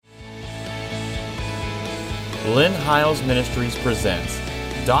Lynn Hiles Ministries presents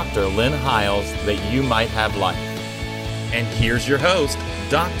Dr. Lynn Hiles, that you might have life. And here's your host,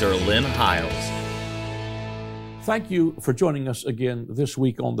 Dr. Lynn Hiles. Thank you for joining us again this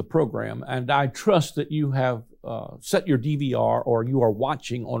week on the program, and I trust that you have set your DVR or you are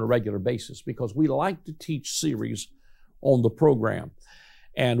watching on a regular basis, because we like to teach series on the program.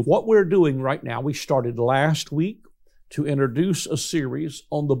 And what we're doing right now, we started last week to introduce a series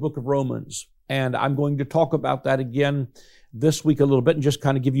on the book of Romans. And I'm going to talk about that again this week a little bit and just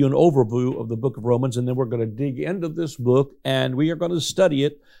kind of give you an overview of the book of Romans. And then we're going to dig into this book and we are going to study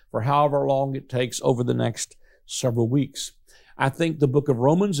it for however long it takes over the next several weeks. I think the book of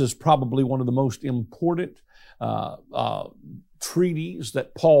Romans is probably one of the most important treatises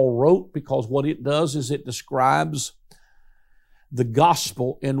that Paul wrote, because what it does is it describes the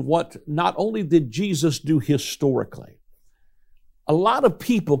gospel and what not only did Jesus do historically. A lot of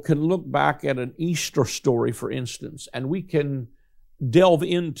people can look back at an Easter story, for instance, and we can delve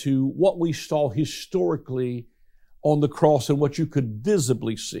into what we saw historically on the cross and what you could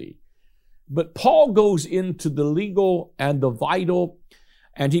visibly see. But Paul goes into the legal and the vital,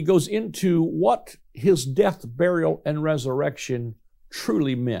 and he goes into what his death, burial, and resurrection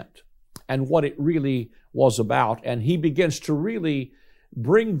truly meant and what it really was about. And he begins to really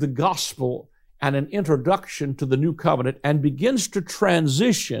bring the gospel and an introduction to the new covenant, and begins to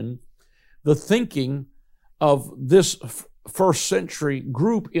transition the thinking of this first century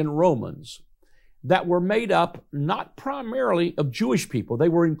group in Romans that were made up not primarily of Jewish people. They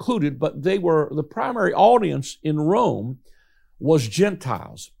were included, but they were the primary audience in Rome was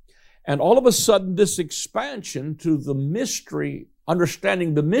Gentiles. And all of a sudden, this expansion to the mystery,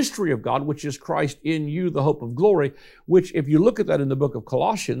 understanding the mystery of God, which is Christ in you, the hope of glory, which, if you look at that in the book of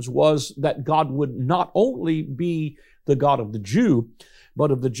Colossians, was that God would not only be the God of the Jew,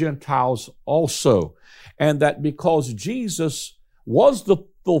 but of the Gentiles also. And that because Jesus was the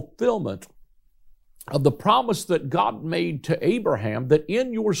fulfillment of the promise that God made to Abraham, that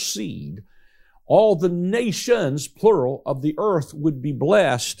in your seed, all the nations, plural, of the earth would be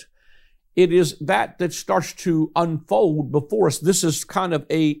blessed. It is that starts to unfold before us. This is kind of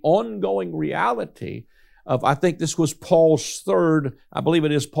a ongoing reality of, I think this was Paul's third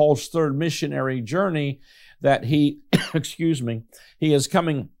missionary journey that he, he is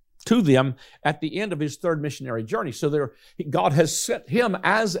coming to them at the end of his third missionary journey. So God has sent him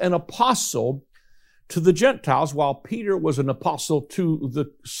as an apostle to the Gentiles, while Peter was an apostle to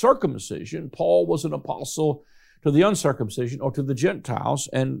the circumcision. Paul was an apostle to the uncircumcision, or to the Gentiles.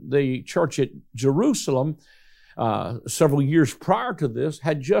 And the church at Jerusalem, several years prior to this,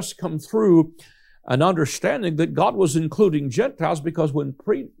 had just come through an understanding that God was including Gentiles, because when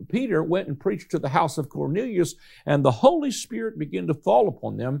Peter went and preached to the house of Cornelius and the Holy Spirit began to fall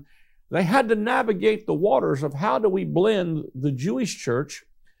upon them, they had to navigate the waters of how do we blend the Jewish church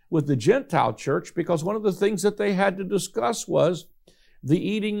with the Gentile church, because one of the things that they had to discuss was the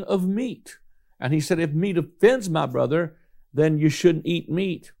eating of meat. And he said, if meat offends my brother, then you shouldn't eat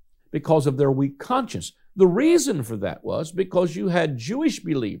meat, because of their weak conscience. The reason for that was because you had Jewish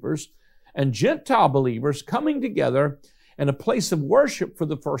believers and Gentile believers coming together in a place of worship for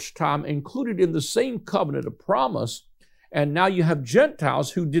the first time, included in the same covenant of promise. And now you have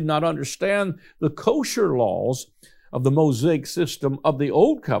Gentiles who did not understand the kosher laws of the Mosaic system of the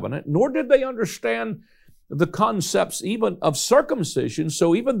Old Covenant, nor did they understand the concepts even of circumcision.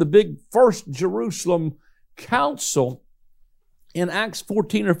 So even the big first Jerusalem council in Acts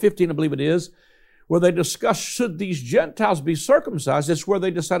 14 or 15, I believe it is, where they discussed, should these Gentiles be circumcised? It's where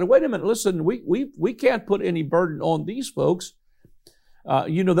they decided, wait a minute, listen, we can't put any burden on these folks,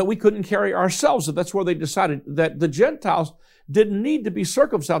 that we couldn't carry ourselves. So that's where they decided that the Gentiles didn't need to be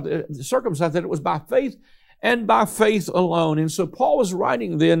circumcised, that it was by faith and by faith alone. And so Paul was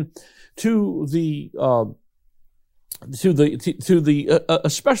writing then to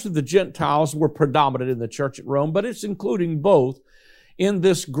especially the Gentiles were predominant in the church at Rome, but it's including both in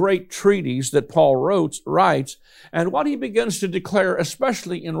this great treatise that Paul writes. And what he begins to declare,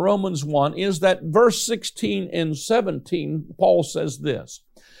 especially in Romans 1, is that verse 16 and 17, Paul says this.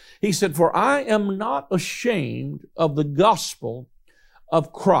 He said, "For I am not ashamed of the gospel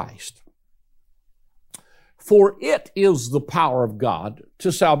of Christ, for it is the power of God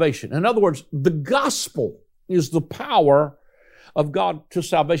to salvation." In other words, the gospel is the power of God to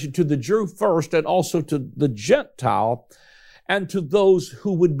salvation, to the Jew first, and also to the Gentile, and to those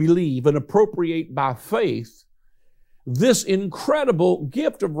who would believe and appropriate by faith this incredible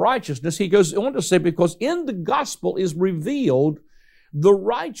gift of righteousness. He goes on to say, because in the gospel is revealed the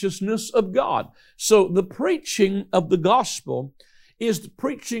righteousness of God. So the preaching of the gospel is the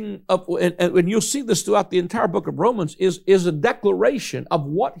preaching of, and you'll see this throughout the entire book of Romans, is a declaration of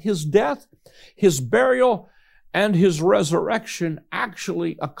what his death, his burial, and his resurrection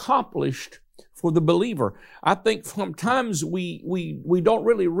actually accomplished for the believer. I think sometimes we don't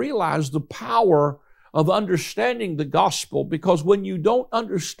really realize the power of understanding the gospel, because when you don't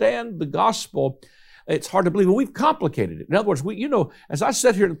understand the gospel, it's hard to believe. And we've complicated it. In other words, as I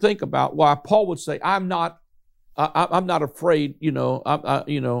sit here and think about why Paul would say, I'm not afraid,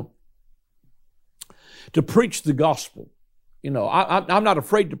 to preach the gospel. I'm not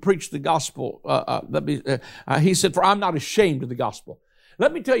afraid to preach the gospel. He said, for I'm not ashamed of the gospel.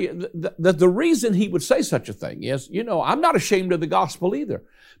 Let me tell you that the reason he would say such a thing is, I'm not ashamed of the gospel either.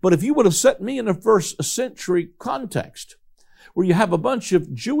 But if you would have set me in a first century context where you have a bunch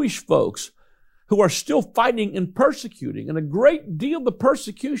of Jewish folks who are still fighting and persecuting, and a great deal of the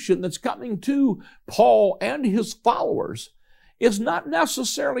persecution that's coming to Paul and his followers is not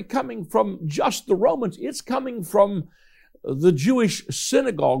necessarily coming from just the Romans. It's coming from the Jewish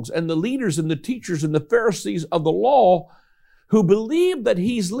synagogues and the leaders and the teachers and the Pharisees of the law, who believe that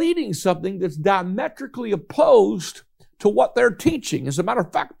he's leading something that's diametrically opposed to what they're teaching. As a matter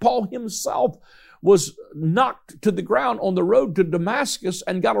of fact, Paul himself was knocked to the ground on the road to Damascus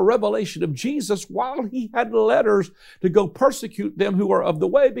and got a revelation of Jesus while he had letters to go persecute them who are of the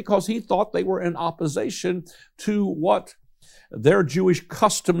way, because he thought they were in opposition to what their Jewish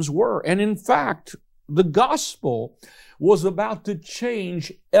customs were. And in fact, the gospel was about to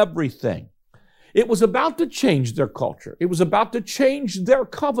change everything. It was about to change their culture. It was about to change their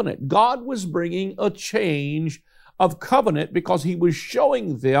covenant. God was bringing a change of covenant because he was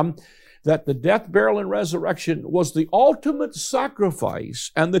showing them that the death, burial, and resurrection was the ultimate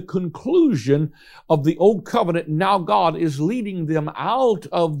sacrifice and the conclusion of the old covenant. Now God is leading them out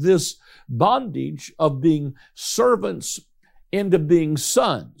of this bondage of being servants into being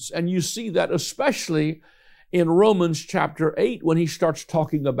sons. And you see that especially in Romans chapter 8, when he starts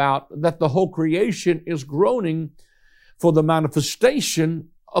talking about that the whole creation is groaning for the manifestation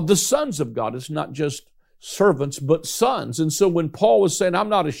of the sons of God. It's not just servants, but sons. And so when Paul was saying, I'm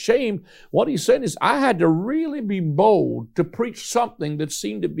not ashamed, what he's saying is, I had to really be bold to preach something that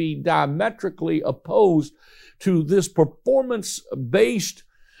seemed to be diametrically opposed to this performance-based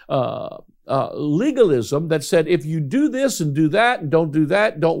legalism that said, if you do this and do that, and don't do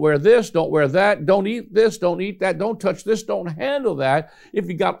that, don't wear this, don't wear that, don't eat this, don't eat that, don't touch this, don't handle that. If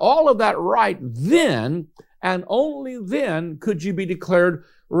you got all of that right, then, and only then, could you be declared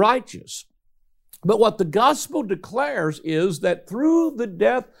righteous. But what the gospel declares is that through the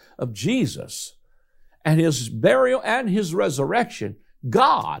death of Jesus and his burial and his resurrection,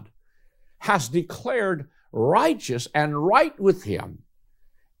 God has declared righteous and right with him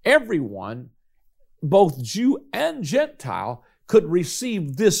everyone, both Jew and Gentile, could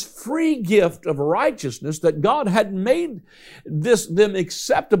receive this free gift of righteousness that God had made them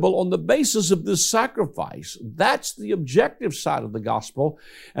acceptable on the basis of this sacrifice. That's the objective side of the gospel,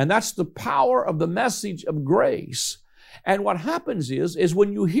 and that's the power of the message of grace. And what happens is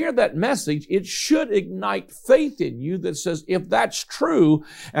when you hear that message, it should ignite faith in you that says, if that's true,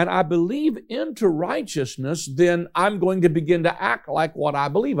 and I believe into righteousness, then I'm going to begin to act like what I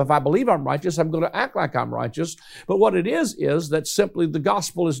believe. If I believe I'm righteous, I'm going to act like I'm righteous. But what it is that simply the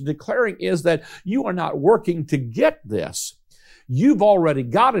gospel is declaring is that you are not working to get this. You've already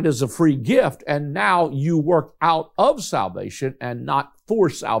got it as a free gift, and now you work out of salvation and not for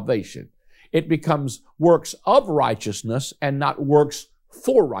salvation. It becomes works of righteousness and not works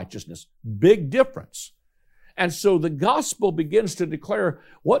for righteousness. Big difference. And so the gospel begins to declare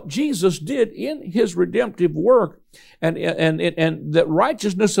what Jesus did in his redemptive work, and that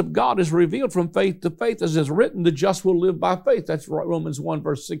righteousness of God is revealed from faith to faith, as is written, the just will live by faith. That's Romans 1,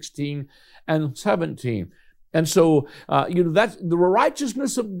 verse 16 and 17. And so, that's the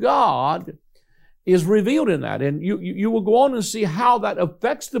righteousness of God is revealed in that. And you will go on and see how that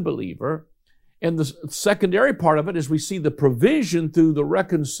affects the believer. And the secondary part of it is we see the provision through the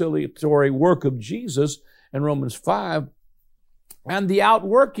reconciliatory work of Jesus in Romans 5, and the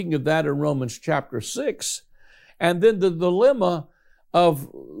outworking of that in Romans chapter 6, and then the dilemma of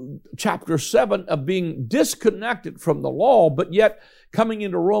chapter 7 of being disconnected from the law, but yet coming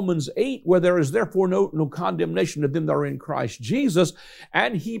into Romans 8, where there is therefore no condemnation to them that are in Christ Jesus,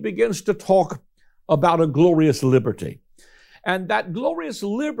 and he begins to talk about a glorious liberty. And that glorious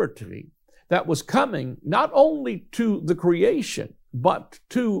liberty that was coming not only to the creation, but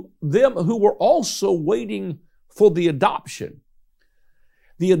to them who were also waiting for the adoption.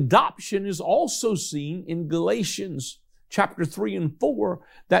 The adoption is also seen in Galatians chapter 3 and 4,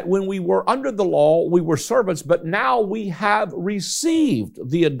 that when we were under the law, we were servants, but now we have received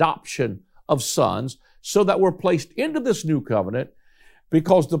the adoption of sons, so that we're placed into this new covenant,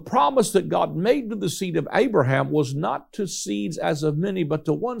 because the promise that God made to the seed of Abraham was not to seeds as of many, but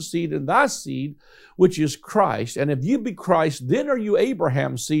to one seed, and thy seed, which is Christ. And if you be Christ, then are you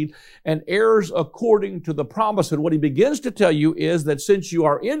Abraham's seed and heirs according to the promise. And what he begins to tell you is that since you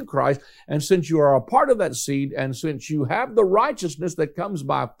are in Christ, and since you are a part of that seed, and since you have the righteousness that comes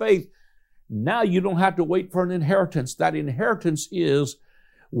by faith, now you don't have to wait for an inheritance. That inheritance is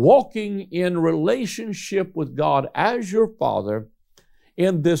walking in relationship with God as your Father,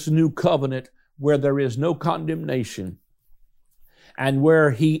 in this new covenant where there is no condemnation, and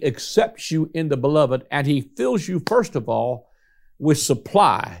where he accepts you in the beloved, and he fills you first of all with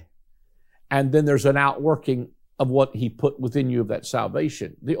supply, and then there's an outworking of what he put within you of that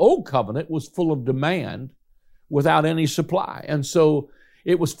salvation. The old covenant was full of demand without any supply, and so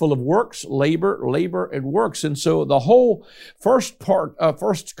it was full of works, labor, and works. And so the whole first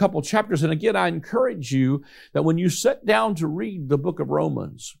couple chapters, and again, I encourage you that when you sit down to read the book of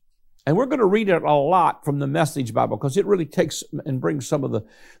Romans, and we're going to read it a lot from the Message Bible because it really takes and brings some of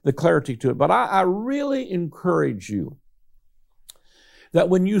the clarity to it. But I really encourage you that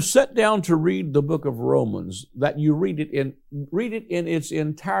when you sit down to read the book of Romans, that you read it in its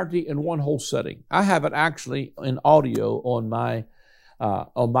entirety in one whole setting. I have it actually in audio on my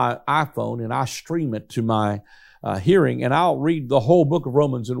iPhone, and I stream it to my hearing, and I'll read the whole book of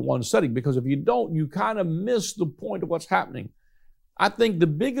Romans in one setting, because if you don't, you kind of miss the point of what's happening. I think the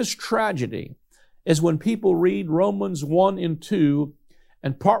biggest tragedy is when people read Romans 1 and 2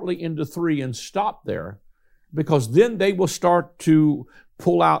 and partly into 3 and stop there, because then they will start to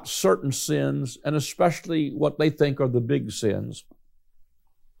pull out certain sins, and especially what they think are the big sins,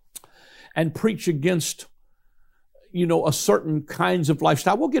 and preach against a certain kinds of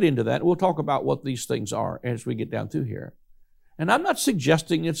lifestyle. We'll get into that. We'll talk about what these things are as we get down through here. And I'm not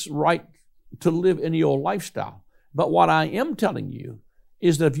suggesting it's right to live any old lifestyle. But what I am telling you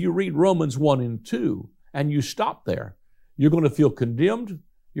is that if you read Romans 1 and 2 and you stop there, you're going to feel condemned,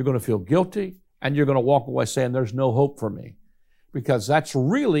 you're going to feel guilty, and you're going to walk away saying there's no hope for me. Because that's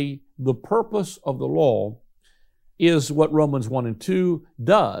really the purpose of the law, is what Romans 1 and 2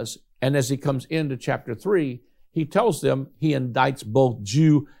 does. And as he comes into chapter 3, he tells them he indicts both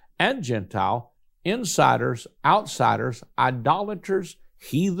Jew and Gentile, insiders, outsiders, idolaters,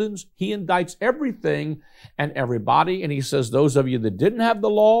 heathens. He indicts everything and everybody. And he says, those of you that didn't have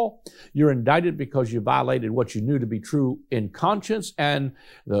the law, you're indicted because you violated what you knew to be true in conscience. And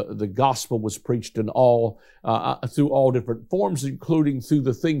the gospel was preached in through all different forms, including through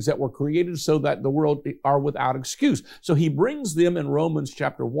the things that were created so that the world are without excuse. So he brings them in Romans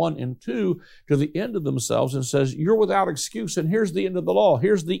chapter 1 and 2 to the end of themselves and says, you're without excuse. And here's the end of the law.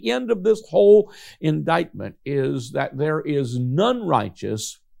 Here's the end of this whole indictment, is that there is none righteous,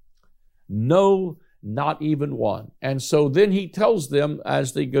 no, not even one. And so then he tells them,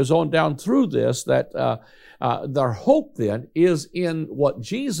 as he goes on down through this, that their hope then is in what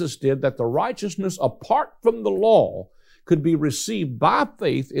Jesus did, that the righteousness apart from the law could be received by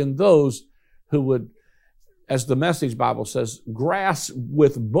faith in those who would, as the Message Bible says, grasp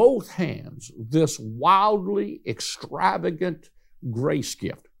with both hands this wildly extravagant grace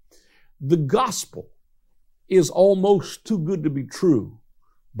gift. The gospel is almost too good to be true,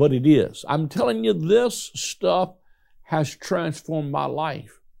 but it is. I'm telling you, this stuff has transformed my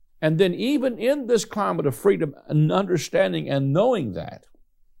life. And then even in this climate of freedom and understanding and knowing that,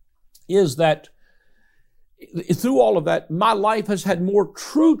 is that through all of that, my life has had more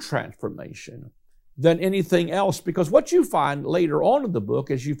true transformation than anything else. Because what you find later on in the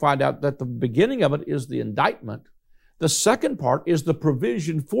book is you find out that the beginning of it is the indictment. The second part is the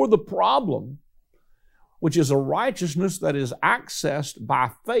provision for the problem, which is a righteousness that is accessed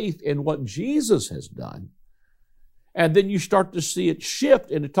by faith in what Jesus has done. And then you start to see it shift,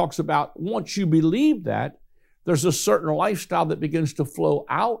 and it talks about once you believe that, there's a certain lifestyle that begins to flow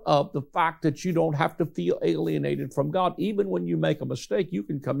out of the fact that you don't have to feel alienated from God. Even when you make a mistake, you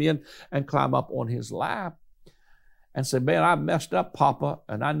can come in and climb up on his lap and say, man, I messed up, Papa,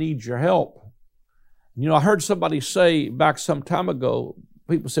 and I need your help. I heard somebody say back some time ago,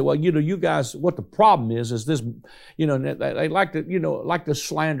 people say, well, you guys, what the problem is this, they like to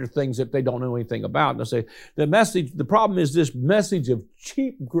slander things that they don't know anything about. And they say, the problem is this message of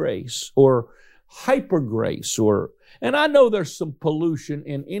cheap grace or hyper grace, and I know there's some pollution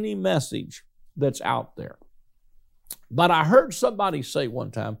in any message that's out there. But I heard somebody say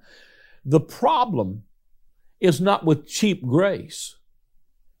one time, the problem is not with cheap grace.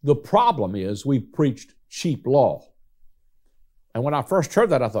 The problem is we've preached cheap law. And when I first heard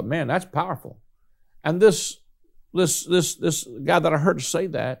that, I thought, man, that's powerful. And this guy that I heard say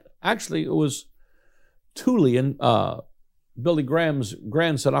that, actually it was Tullian, Billy Graham's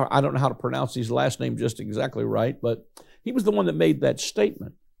grandson. I don't know how to pronounce his last name just exactly right, but he was the one that made that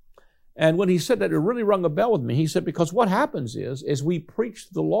statement. And when he said that, it really rung a bell with me. He said, because what happens is we preach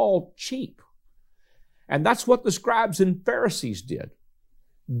the law cheap. And that's what the scribes and Pharisees did.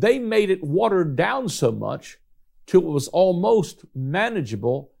 They made it watered down so much till it was almost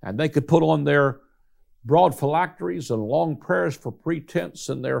manageable, and they could put on their broad phylacteries and long prayers for pretense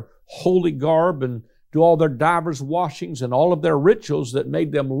and their holy garb and do all their divers washings and all of their rituals that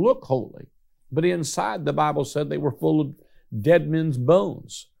made them look holy. But inside, the Bible said they were full of dead men's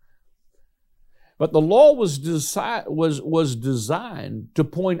bones. But the law was designed to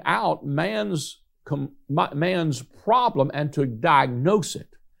point out man's problem and to diagnose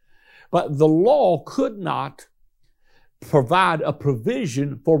it. But the law could not provide a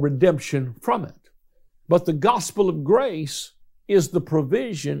provision for redemption from it. But the gospel of grace is the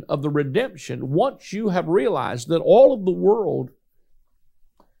provision of the redemption once you have realized that all of the world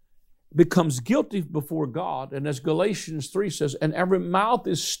becomes guilty before God. And as Galatians 3 says, and every mouth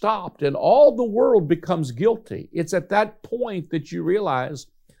is stopped and all the world becomes guilty. It's at that point that you realize,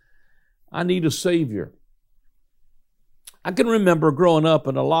 I need a Savior. I can remember growing up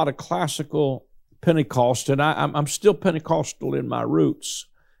in a lot of classical Pentecost, and I'm still Pentecostal in my roots.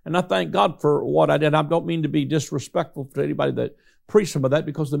 And I thank God for what I did. I don't mean to be disrespectful to anybody that preached some of that,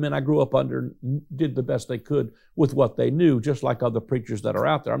 because the men I grew up under did the best they could with what they knew, just like other preachers that are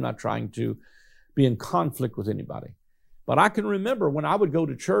out there. I'm not trying to be in conflict with anybody. But I can remember when I would go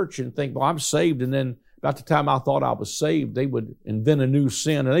to church and think, well, I'm saved, and then about the time I thought I was saved, they would invent a new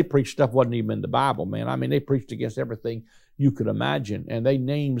sin, and they preached stuff wasn't even in the Bible, man. I mean, they preached against everything you could imagine, and they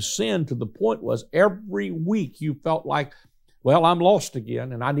named sin to the point was every week you felt like, well, I'm lost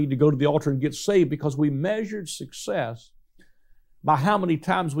again, and I need to go to the altar and get saved, because we measured success by how many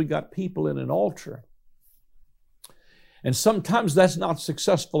times we got people in an altar. And sometimes that's not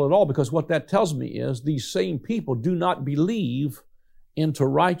successful at all, because what that tells me is these same people do not believe into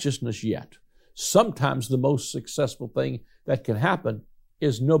righteousness yet. Sometimes the most successful thing that can happen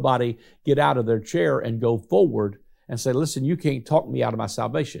is nobody get out of their chair and go forward and say, listen, you can't talk me out of my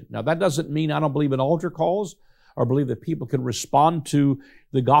salvation. Now, that doesn't mean I don't believe in altar calls or believe that people can respond to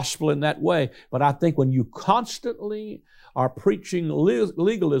the gospel in that way. But I think when you constantly are preaching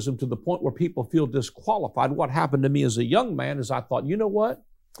legalism to the point where people feel disqualified, what happened to me as a young man is I thought, you know what?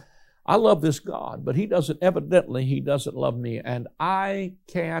 I love this God, but He doesn't love me, and I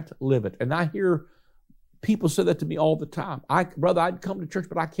can't live it. And I hear people say that to me all the time. Brother, I'd come to church,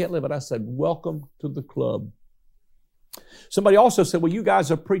 but I can't live it. I said, welcome to the club. Somebody also said, well, you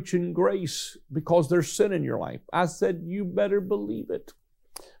guys are preaching grace because there's sin in your life. I said, you better believe it.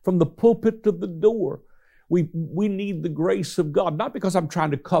 From the pulpit to the door, we need the grace of God, not because I'm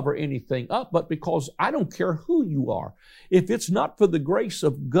trying to cover anything up, but because I don't care who you are. If it's not for the grace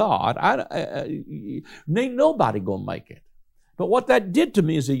of God, ain't nobody gonna make it. But what that did to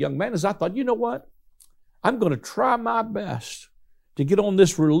me as a young man is I thought, you know what? I'm going to try my best to get on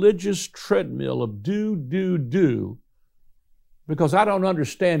this religious treadmill of do, because I don't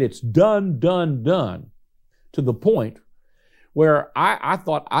understand it's done, to the point where I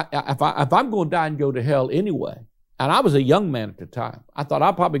thought if I'm going to die and go to hell anyway, and I was a young man at the time, I thought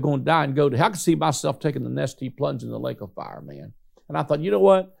I'm probably going to die and go to hell. I could see myself taking the nasty plunge in the lake of fire, man. And I thought, you know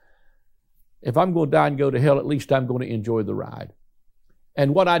what? If I'm going to die and go to hell, at least I'm going to enjoy the ride.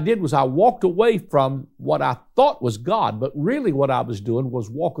 And what I did was I walked away from what I thought was God, but really what I was doing was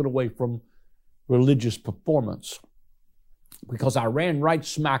walking away from religious performance, because I ran right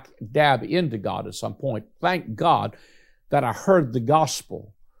smack dab into God at some point. Thank God that I heard the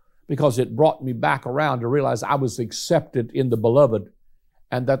gospel, because it brought me back around to realize I was accepted in the beloved,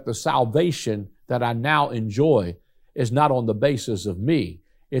 and that the salvation that I now enjoy is not on the basis of me.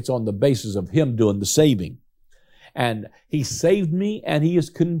 It's on the basis of Him doing the saving. And He saved me, and He is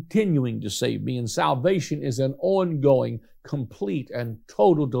continuing to save me. And salvation is an ongoing, complete, and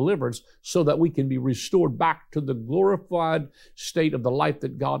total deliverance, so that we can be restored back to the glorified state of the life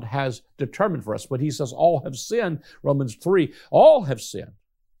that God has determined for us. But He says all have sinned, Romans 3, all have sinned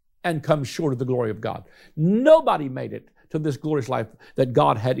and come short of the glory of God. Nobody made it to this glorious life that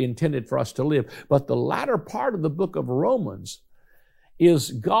God had intended for us to live. But the latter part of the book of Romans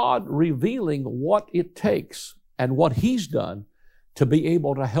is God revealing what it takes and what He's done to be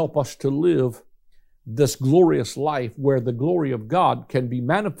able to help us to live this glorious life where the glory of God can be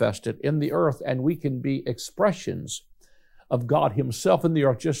manifested in the earth, and we can be expressions of God Himself in the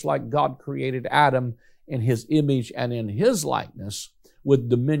earth, just like God created Adam in His image and in His likeness, with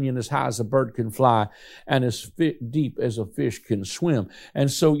dominion as high as a bird can fly and as deep as a fish can swim. And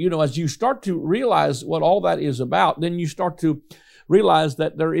so, as you start to realize what all that is about, then you start to realize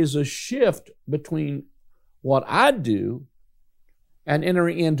that there is a shift between what I do and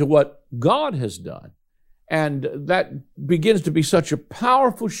entering into what God has done. And that begins to be such a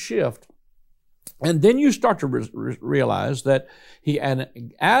powerful shift. And then you start to realize that He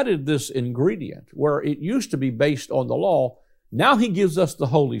added this ingredient where it used to be based on the law. Now He gives us the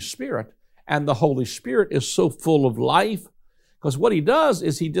Holy Spirit, and the Holy Spirit is so full of life, because what He does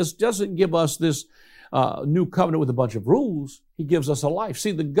is He just doesn't give us this new covenant with a bunch of rules. He gives us a life.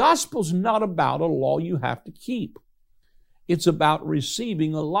 See, the gospel's not about a law you have to keep. It's about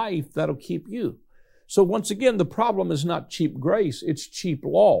receiving a life that'll keep you. So once again, the problem is not cheap grace, it's cheap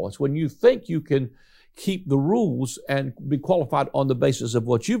law. It's when you think you can keep the rules and be qualified on the basis of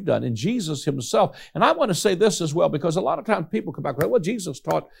what you've done. And Jesus Himself, and I want to say this as well, because a lot of times people come back, well, Jesus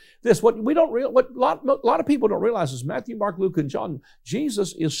taught this. What a lot of people don't realize is Matthew, Mark, Luke, and John,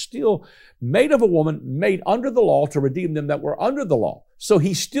 Jesus is still made of a woman, made under the law to redeem them that were under the law. So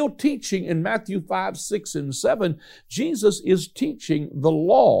He's still teaching in Matthew 5, 6, and 7. Jesus is teaching the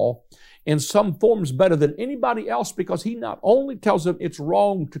law in some forms better than anybody else, because He not only tells them it's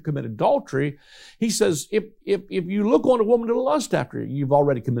wrong to commit adultery, He says if you look on a woman to lust after her, you've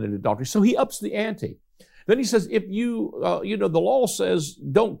already committed adultery. So He ups the ante. Then He says if the law says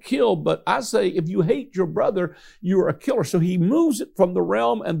don't kill, but I say if you hate your brother, you are a killer. So He moves it from the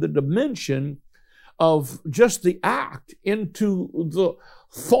realm and the dimension of just the act into the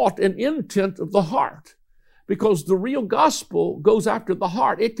thought and intent of the heart. Because the real gospel goes after the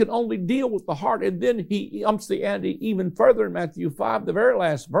heart. It can only deal with the heart. And then He umps the ante even further in Matthew 5, the very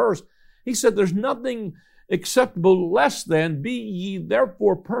last verse. He said, there's nothing acceptable less than, be ye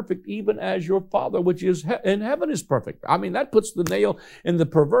therefore perfect, even as your Father which is in heaven is perfect. I mean, that puts the nail in the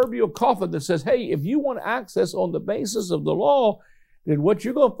proverbial coffin that says, hey, if you want access on the basis of the law, then what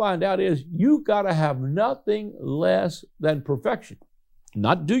you're going to find out is you got to have nothing less than perfection.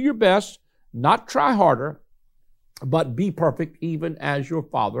 Not do your best, not try harder, but be perfect even as your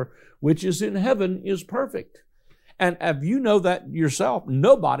Father which is in heaven is perfect. And if you know that yourself,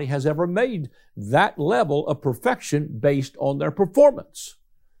 nobody has ever made that level of perfection based on their performance.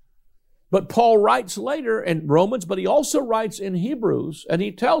 But Paul writes later in Romans, but he also writes in Hebrews, and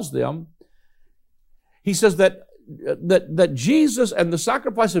he tells them, he says that Jesus and the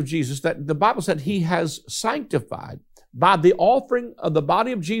sacrifice of Jesus, that the Bible said He has sanctified by the offering of the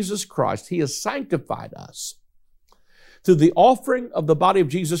body of Jesus Christ. He has sanctified us through the offering of the body of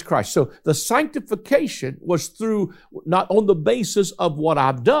Jesus Christ. So the sanctification was through, not on the basis of what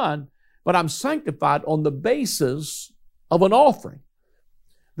I've done, but I'm sanctified on the basis of an offering.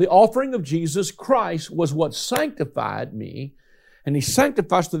 The offering of Jesus Christ was what sanctified me, and He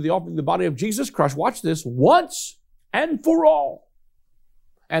sanctifies through the offering of the body of Jesus Christ. Watch this, once and for all.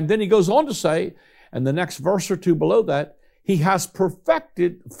 And then he goes on to say, and the next verse or two below that, He has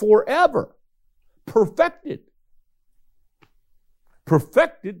perfected forever. Perfected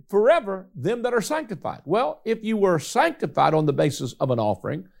forever them that are sanctified. Well, if you were sanctified on the basis of an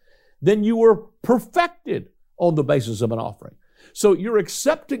offering, then you were perfected on the basis of an offering. So your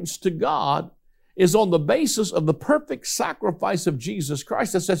acceptance to God is on the basis of the perfect sacrifice of Jesus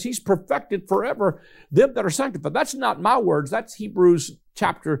Christ that says He's perfected forever them that are sanctified. That's not my words. That's Hebrews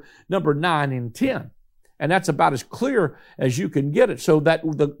chapter number 9 and 10. And that's about as clear as you can get it. So that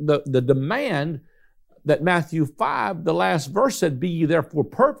the demand that Matthew 5, the last verse said, be ye therefore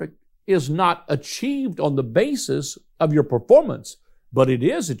perfect, is not achieved on the basis of your performance, but it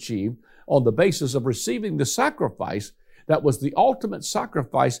is achieved on the basis of receiving the sacrifice that was the ultimate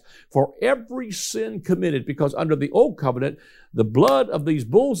sacrifice for every sin committed. Because under the old covenant, the blood of these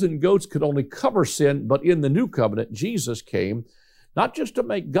bulls and goats could only cover sin, but in the new covenant, Jesus came not just to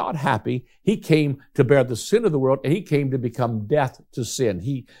make God happy, He came to bear the sin of the world, and He came to become death to sin.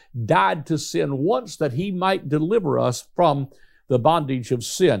 He died to sin once that He might deliver us from the bondage of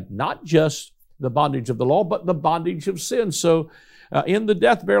sin. Not just the bondage of the law, but the bondage of sin. So in the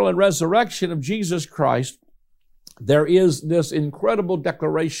death, burial, and resurrection of Jesus Christ, there is this incredible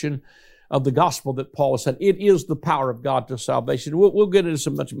declaration of the gospel that Paul has said. It is the power of God to salvation. We'll get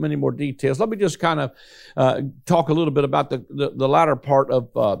into many more details. Let me just kind of talk a little bit about the latter part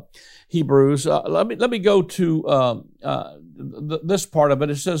of Hebrews. Let me go to this part of it.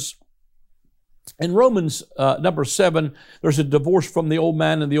 It says in Romans number 7, there's a divorce from the old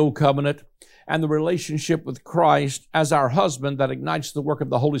man and the old covenant, and the relationship with Christ as our husband that ignites the work of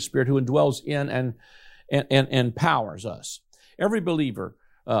the Holy Spirit who indwells in and empowers us. Every believer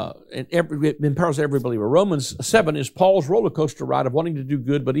empowers every believer. Romans 7 is Paul's roller coaster ride of wanting to do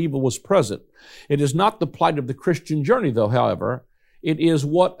good, but evil was present. It is not the plight of the Christian journey, though, however. It is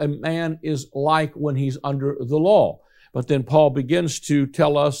what a man is like when he's under the law. But then Paul begins to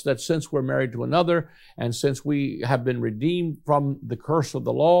tell us that since we're married to another, and since we have been redeemed from the curse of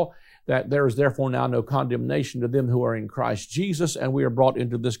the law, that there is therefore now no condemnation to them who are in Christ Jesus, and we are brought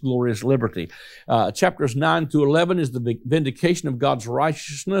into this glorious liberty. Chapters 9 through 11 is the vindication of God's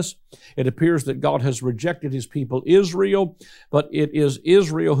righteousness. It appears that God has rejected his people Israel, but it is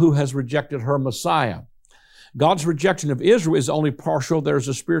Israel who has rejected her Messiah. God's rejection of Israel is only partial. There's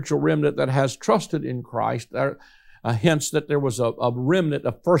a spiritual remnant that has trusted in Christ. Hence that there was a remnant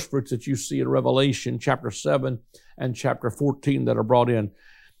of first fruits that you see in Revelation chapter 7 and chapter 14 that are brought in.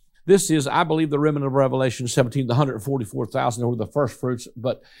 This is, I believe, the remnant of Revelation 17, the 144,000 were the first fruits.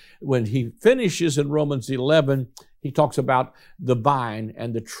 But when he finishes in Romans 11, he talks about the vine,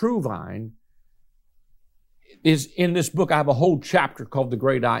 and the true vine is in this book. I have a whole chapter called The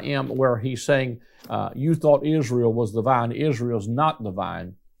Great I Am, where he's saying, you thought Israel was the vine. Israel's not the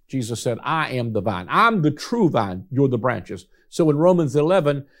vine. Jesus said, I am the vine. I'm the true vine. You're the branches. So in Romans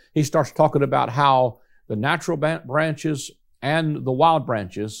 11, he starts talking about how the natural branches and the wild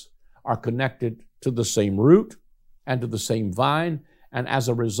branches are connected to the same root and to the same vine, and as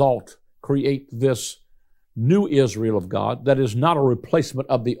a result create this new Israel of God that is not a replacement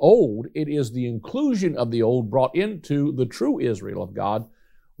of the old. It is the inclusion of the old brought into the true Israel of God,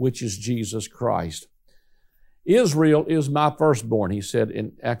 which is Jesus Christ. Israel is my firstborn, he said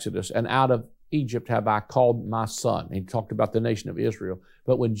in Exodus, and out of Egypt have I called my son. He talked about the nation of Israel.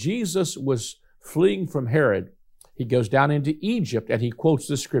 But when Jesus was fleeing from Herod, he goes down into Egypt and he quotes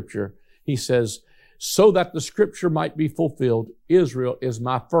the scripture. He says, so that the scripture might be fulfilled, Israel is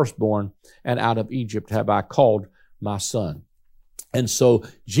my firstborn, and out of Egypt have I called my son. And so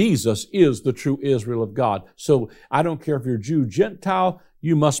Jesus is the true Israel of God. So I don't care if you're Jew, Gentile,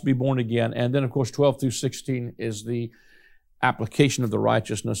 you must be born again. And then, of course, 12 through 16 is the application of the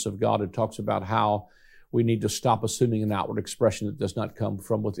righteousness of God. It talks about how we need to stop assuming an outward expression that does not come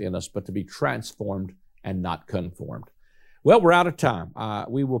from within us, but to be transformed and not conformed. Well, we're out of time.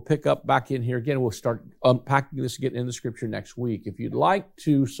 We will pick up back in here again. We'll start unpacking this, getting in the scripture next week. If you'd like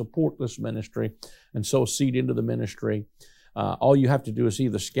to support this ministry and sow a seed into the ministry, all you have to do is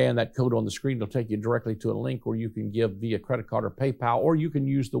either scan that code on the screen. It'll take you directly to a link where you can give via credit card or PayPal, or you can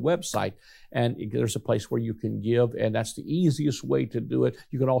use the website, and there's a place where you can give, and that's the easiest way to do it.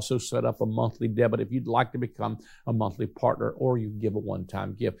 You can also set up a monthly debit if you'd like to become a monthly partner, or you can give a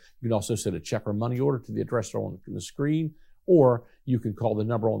one-time gift. You can also send a check or money order to the address on the screen, or you can call the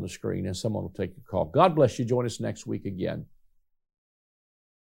number on the screen and someone will take your call. God bless you. Join us next week again.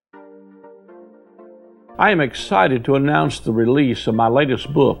 I am excited to announce the release of my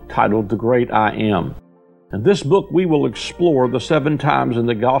latest book titled The Great I Am. In this book, we will explore the 7 times in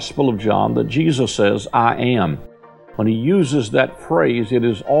the Gospel of John that Jesus says, I am. When he uses that phrase, it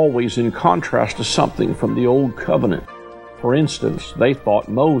is always in contrast to something from the Old Covenant. For instance, they thought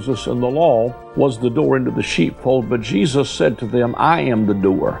Moses and the law was the door into the sheepfold, but Jesus said to them, I am the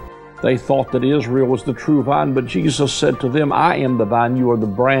door. They thought that Israel was the true vine, but Jesus said to them, I am the vine, you are the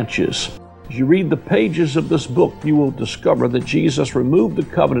branches. As you read the pages of this book, you will discover that Jesus removed the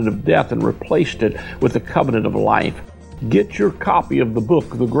covenant of death and replaced it with the covenant of life. Get your copy of the book,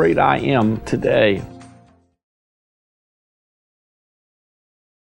 The Great I Am, today.